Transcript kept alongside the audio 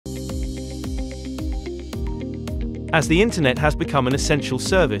As the internet has become an essential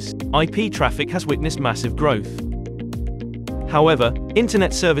service, IP traffic has witnessed massive growth. However,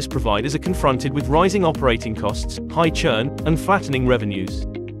 internet service providers are confronted with rising operating costs, high churn, and flattening revenues.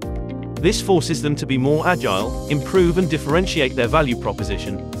 This forces them to be more agile, improve and differentiate their value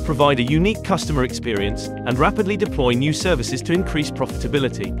proposition, provide a unique customer experience, and rapidly deploy new services to increase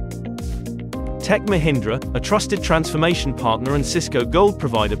profitability. Tech Mahindra, a trusted transformation partner and Cisco Gold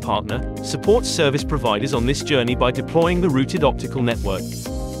provider partner, supports service providers on this journey by deploying the Routed Optical Network.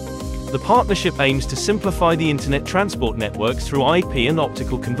 The partnership aims to simplify the internet transport networks through IP and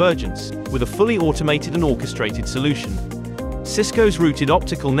optical convergence, with a fully automated and orchestrated solution. Cisco's Routed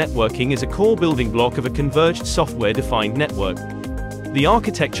Optical Networking is a core building block of a converged software-defined network. The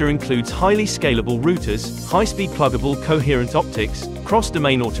architecture includes highly scalable routers, high-speed pluggable coherent optics,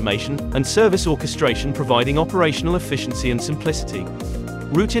 cross-domain automation, and service orchestration, providing operational efficiency and simplicity.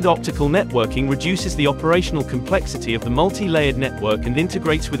 Routed optical networking reduces the operational complexity of the multi-layered network and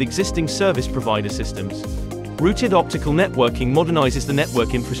integrates with existing service provider systems. Routed optical networking modernizes the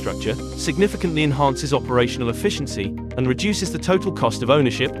network infrastructure, significantly enhances operational efficiency, and reduces the total cost of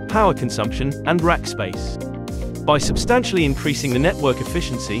ownership, power consumption, and rack space. By substantially increasing the network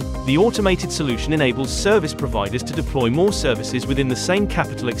efficiency, the automated solution enables service providers to deploy more services within the same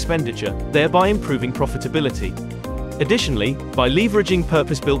capital expenditure, thereby improving profitability. Additionally, by leveraging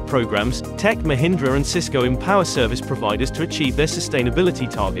purpose-built programs, Tech Mahindra and Cisco empower service providers to achieve their sustainability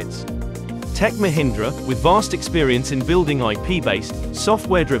targets. Tech Mahindra, with vast experience in building IP-based,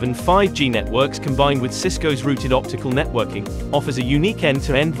 software-driven 5G networks combined with Cisco's Routed Optical Networking, offers a unique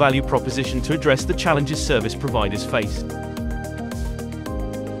end-to-end value proposition to address the challenges service providers face.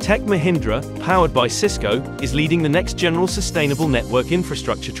 Tech Mahindra, powered by Cisco, is leading the next general sustainable network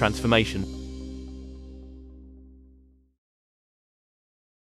infrastructure transformation.